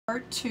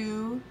Part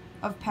 2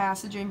 of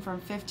passaging from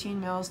 15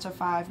 mils to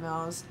 5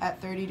 mils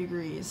at 30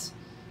 degrees.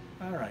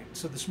 All right,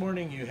 so this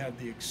morning you had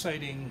the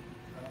exciting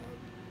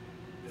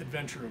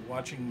adventure of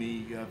watching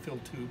me fill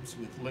tubes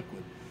with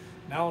liquid.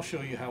 Now I'll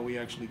show you how we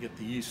actually get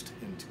the yeast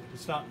into it.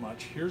 It's not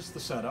much. Here's the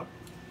setup.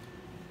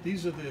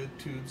 These are the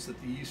tubes that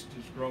the yeast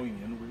is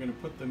growing in. We're going to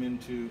put them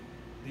into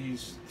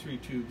these 3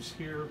 tubes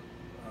here.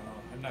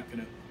 I'm not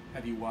going to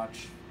have you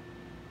watch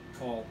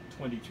all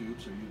 20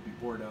 tubes or you'd be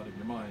bored out of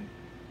your mind.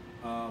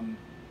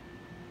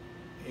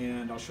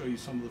 And I'll show you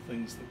some of the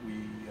things that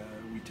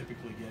we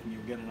typically get, and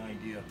you'll get an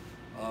idea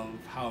of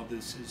how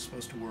this is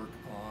supposed to work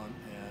on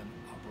an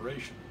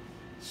operation.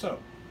 So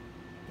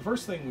the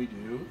first thing we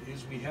do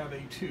is we have a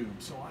tube.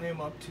 So I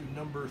am up to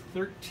number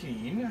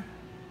 13.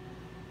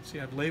 See,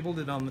 I've labeled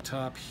it on the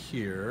top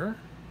here,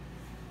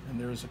 and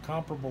there's a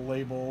comparable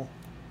label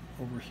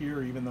over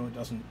here, even though it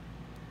doesn't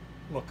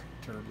look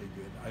terribly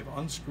good. I've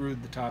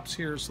unscrewed the tops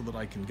here so that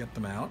I can get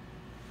them out,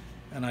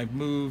 and I've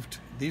moved,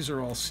 these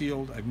are all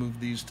sealed, I've moved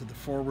these to the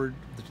forward,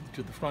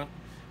 to the front,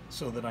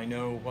 so that I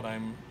know what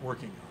I'm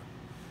working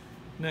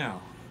on.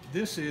 Now,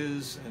 this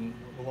is, and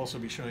we'll also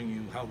be showing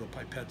you how the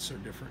pipettes are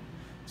different.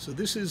 So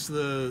this is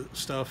the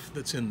stuff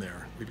that's in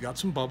there. We've got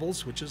some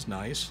bubbles, which is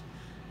nice.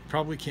 You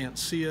probably can't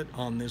see it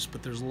on this,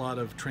 but there's a lot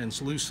of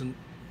translucent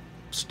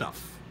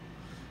stuff,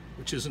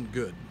 which isn't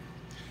good.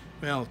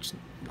 Well, it's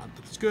not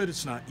that it's good,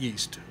 it's not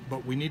yeast,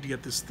 but we need to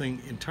get this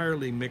thing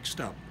entirely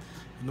mixed up.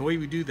 And the way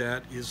we do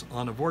that is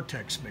on a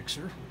vortex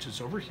mixer, which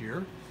is over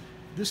here.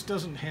 This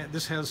doesn't have,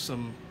 this has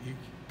some, you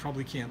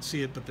probably can't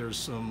see it, but there's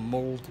some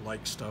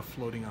mold-like stuff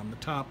floating on the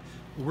top.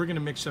 But we're going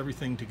to mix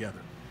everything together.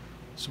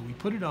 So we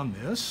put it on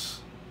this,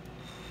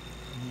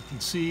 and you can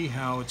see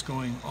how it's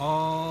going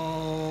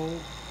all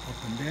up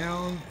and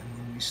down, and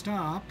when we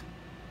stop,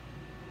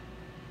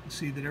 you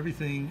see that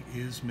everything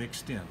is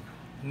mixed in.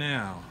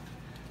 Now,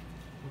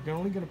 we're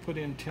only going to put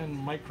in 10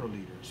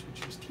 microliters,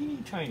 which is teeny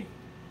tiny.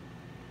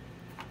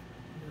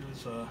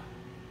 Here's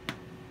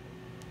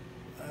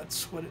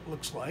that's what it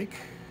looks like.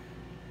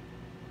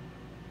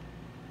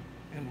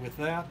 And with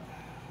that,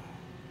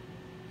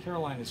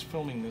 Caroline is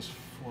filming this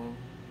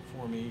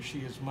for me. She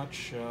is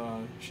much,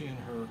 she and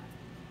her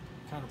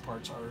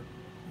counterparts are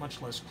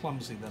much less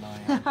clumsy than I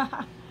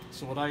am.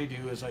 So what I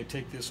do is I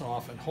take this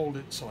off and hold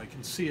it so I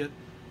can see it.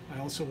 I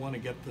also want to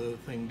get the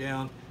thing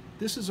down.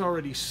 This is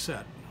already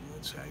set.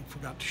 I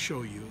forgot to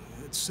show you.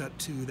 It's set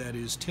to, that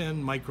is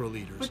 10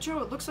 microliters. But Joe,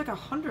 it looks like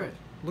 100.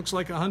 Looks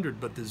like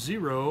 100, but the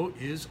 0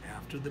 is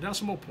after the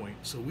decimal point.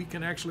 So we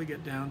can actually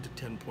get down to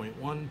 10.1,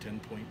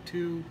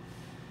 10.2,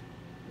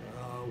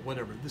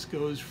 whatever. This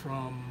goes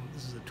from,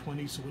 this is a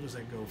 20, so what does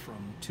that go from?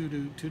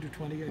 2 to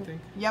 20, I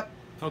think? Yep.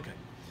 Okay.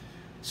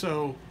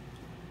 So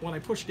when I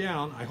push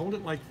down, I hold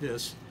it like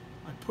this.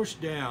 I push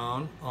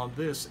down on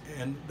this,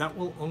 and that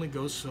will only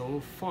go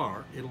so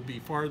far. It'll be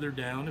farther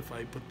down if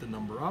I put the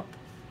number up.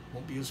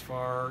 Won't be as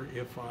far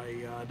if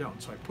I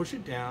don't. So I push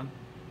it down,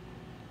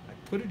 I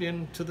put it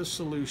into the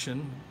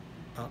solution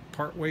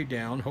part way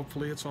down,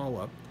 hopefully it's all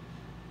up,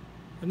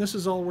 and this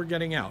is all we're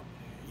getting out.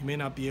 You may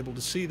not be able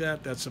to see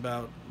that. That's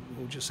about,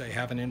 we'll just say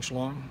 ½ inch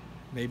long,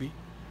 maybe.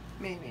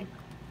 Maybe.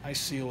 I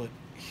seal it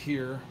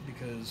here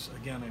because,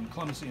 again, I'm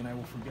clumsy and I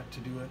will forget to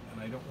do it,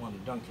 and I don't want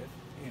to dunk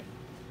it in.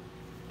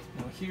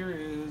 Now here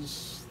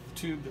is the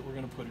tube that we're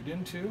going to put it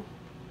into.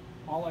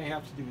 All I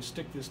have to do is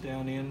stick this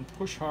down in,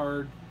 push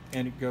hard,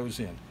 and it goes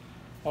in.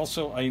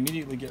 Also, I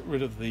immediately get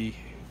rid of the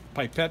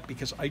pipette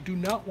because I do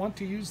not want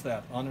to use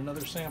that on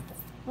another sample.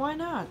 Why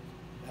not?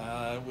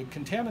 It would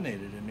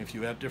contaminate it, and if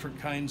you have different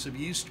kinds of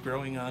yeast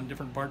growing on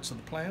different parts of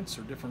the plants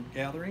or different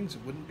gatherings,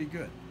 it wouldn't be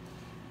good.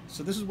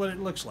 So this is what it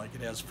looks like. It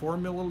has 4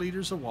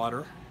 milliliters of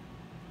water,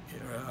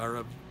 or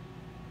of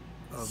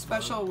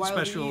special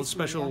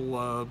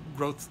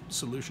growth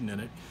solution in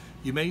it.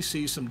 You may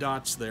see some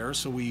dots there,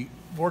 so we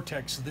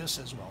vortex this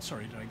as well.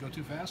 Sorry, did I go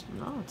too fast?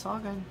 No, it's all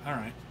good. All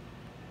right.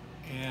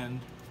 And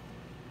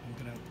I'm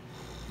gonna,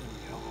 there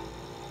we go.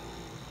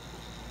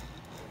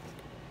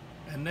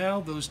 And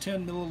now those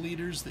 10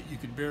 milliliters that you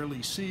could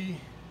barely see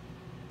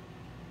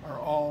are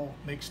all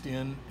mixed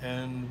in,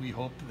 and we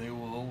hope they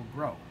will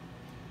grow.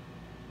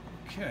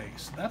 Okay,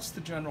 so that's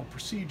the general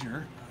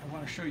procedure. I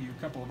want to show you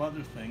a couple of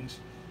other things.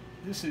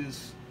 This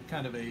is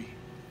kind of a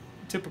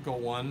typical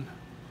one.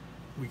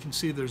 We can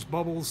see there's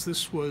bubbles.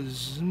 This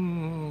was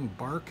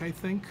bark, I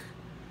think.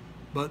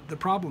 But the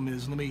problem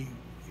is, I don't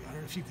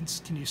know if you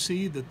can you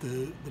see that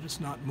that it's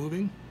not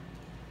moving?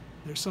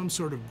 There's some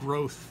sort of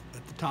growth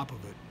at the top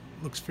of it.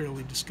 It looks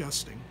fairly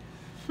disgusting.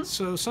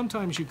 So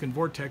sometimes you can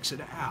vortex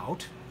it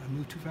out. I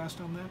moved too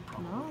fast on that?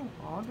 Probably. No,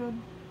 all good.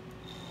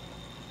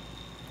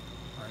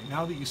 All right,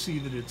 now that you see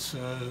that it's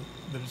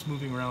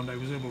moving around, I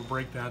was able to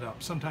break that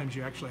up. Sometimes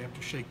you actually have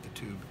to shake the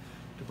tube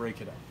to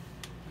break it up.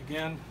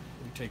 Again,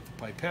 we take the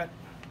pipette.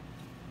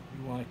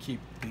 We want to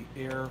keep the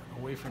air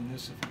away from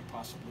this if we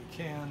possibly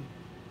can.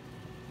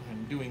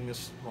 I'm doing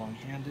this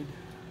wrong-handed.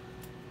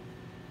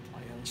 I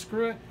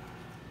unscrew it,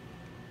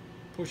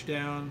 push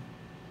down,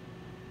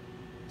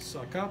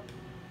 suck up,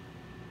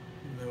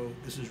 Even though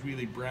this is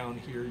really brown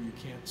here, you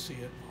can't see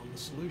it on the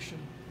solution.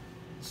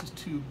 This is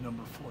tube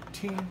number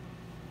 14.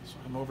 So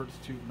I'm over to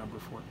tube number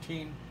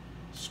 14.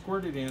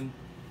 Squirt it in.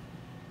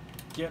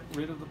 Get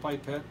rid of the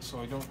pipette so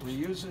I don't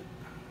reuse it.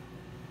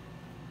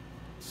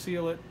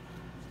 Seal it.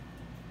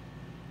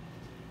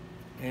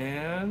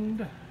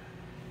 And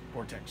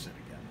vortex it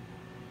again.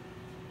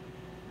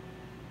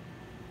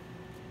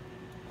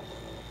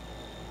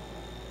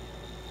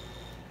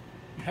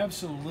 You have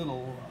so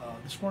little.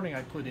 This morning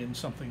I put in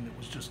something that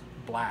was just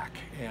black,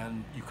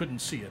 and you couldn't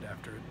see it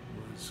after it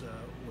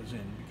was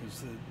in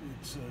because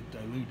it's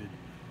diluted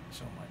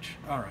so much.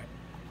 All right,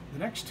 the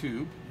next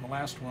tube, the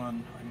last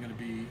one I'm going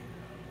to be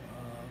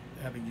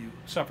having you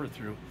suffer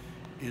through,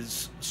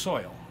 is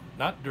soil,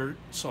 not dirt.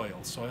 Soil.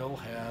 Soil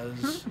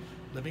has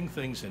living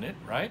things in it,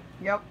 right?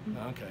 Yep.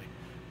 Okay.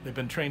 They've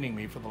been training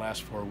me for the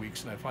last 4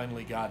 weeks, and I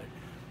finally got it.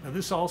 Now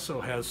this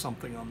also has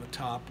something on the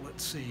top.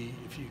 Let's see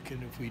if you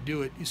can, if we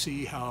do it, you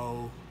see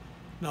how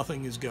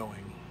nothing is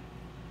going.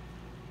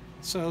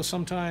 So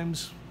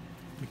sometimes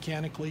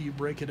mechanically you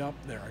break it up.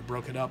 There, I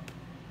broke it up.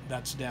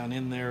 That's down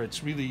in there.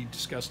 It's really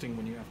disgusting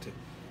when you have to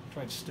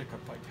try to stick a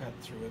pipette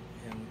through it,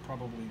 and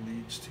probably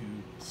leads to...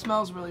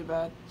 Smells really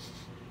bad.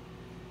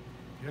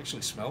 You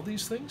actually smell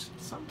these things?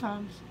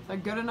 Sometimes. They're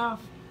good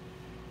enough.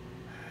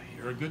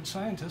 You're a good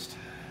scientist.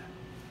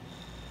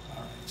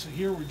 All right, so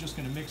here we're just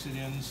going to mix it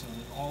in so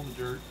that all the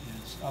dirt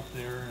is up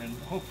there, and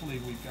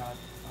hopefully we've got,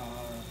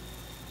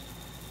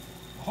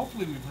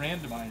 hopefully we've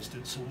randomized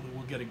it so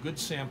we'll get a good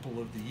sample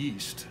of the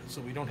yeast,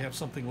 so we don't have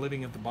something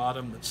living at the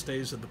bottom that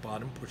stays at the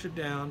bottom. Push it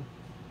down,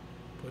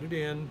 put it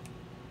in,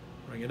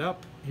 bring it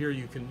up. Here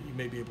you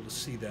may be able to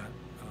see that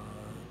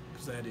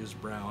because that is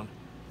brown.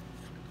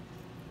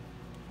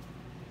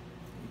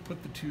 We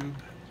put the tube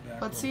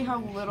back. Let's see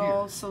how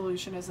little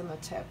solution is in the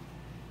tip.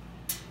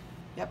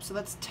 Yep, so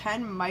that's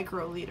 10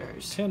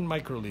 microliters. 10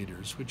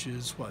 microliters, which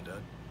is what?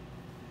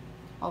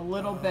 A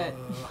little bit.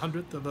 A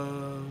hundredth of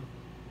a...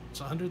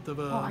 It's a hundredth of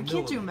a Oh, I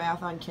can't do milliliter.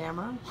 math on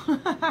camera.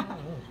 Oh,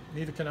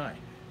 neither can I.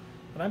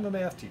 But I'm a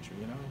math teacher,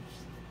 you know.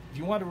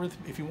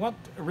 If you want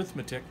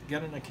arithmetic,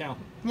 get an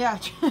accountant. Yeah.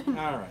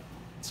 All right.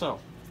 So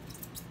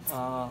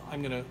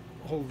I'm going to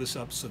hold this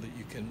up so that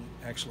you can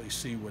actually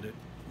see what it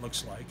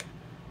looks like.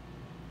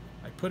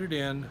 I put it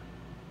in.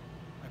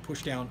 I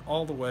push down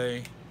all the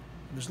way.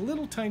 There's a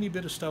little tiny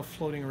bit of stuff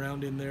floating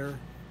around in there.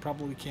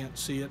 Probably can't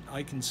see it.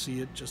 I can see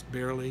it just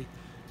barely.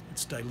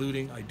 It's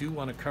diluting. I do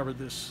want to cover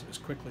this as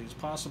quickly as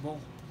possible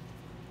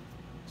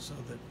so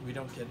that we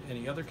don't get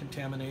any other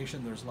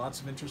contamination. There's lots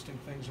of interesting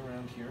things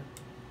around here.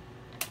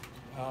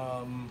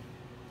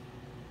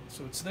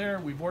 So it's there.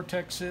 We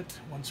vortex it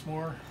once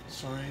more.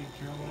 Sorry,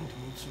 Caroline, to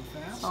move so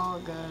fast. All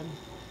good.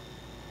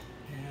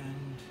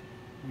 And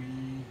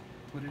we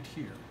put it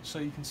here. So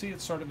you can see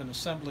it's sort of an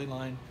assembly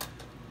line.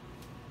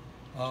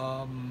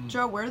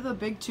 Joe, where do the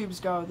big tubes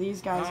go?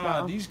 These guys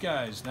go. These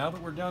guys, now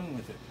that we're done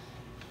with it.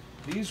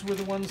 These were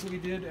the ones that we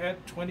did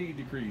at 20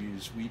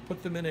 degrees. We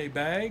put them in a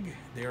bag.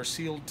 They are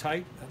sealed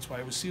tight. That's why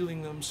I was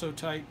sealing them so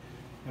tight.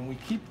 And we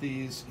keep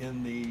these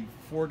in the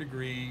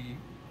 4-degree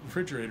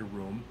refrigerator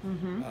room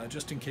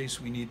just in case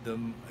we need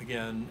them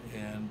again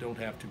and don't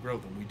have to grow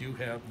them. We do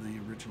have the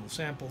original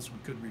samples. We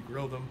could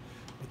regrow them.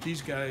 But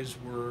these guys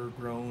were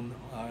grown,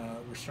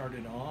 were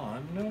started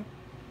on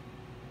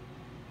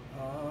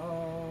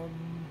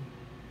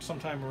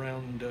sometime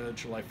around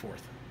July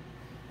 4th.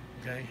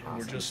 Okay,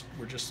 and Awesome.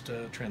 we're just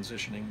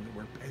transitioning.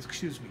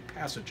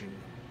 Passaging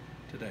them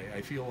today.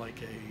 I feel like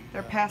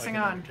They're passing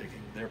like an on.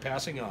 undertaking. They're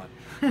passing on.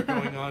 They're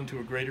going on to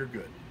a greater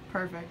good.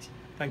 Perfect.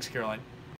 Thanks, Caroline.